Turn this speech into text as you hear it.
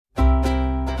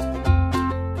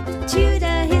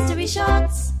History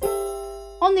Shots.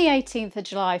 On the 18th of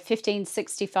July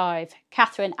 1565,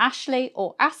 Katherine Ashley,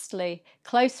 or Astley,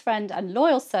 close friend and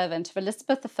loyal servant of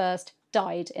Elizabeth I,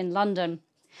 died in London.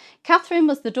 Katherine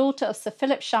was the daughter of Sir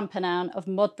Philip Champernowne of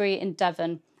Modbury in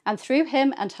Devon, and through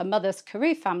him and her mother's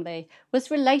Carew family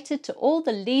was related to all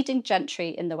the leading gentry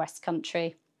in the West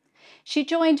Country. She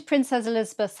joined Princess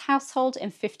Elizabeth's household in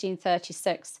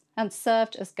 1536 and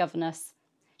served as governess.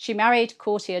 She married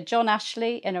courtier John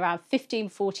Ashley in around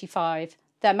 1545.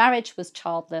 Their marriage was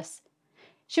childless.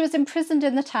 She was imprisoned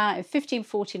in the Tower in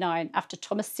 1549 after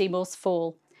Thomas Seymour's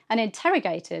fall and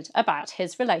interrogated about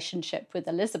his relationship with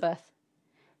Elizabeth.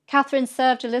 Katherine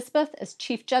served Elizabeth as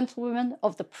Chief Gentlewoman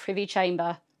of the Privy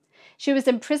Chamber. She was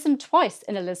imprisoned twice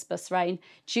in Elizabeth's reign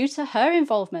due to her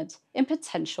involvement in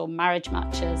potential marriage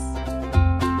matches.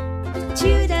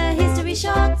 Tudor History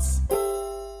Shots.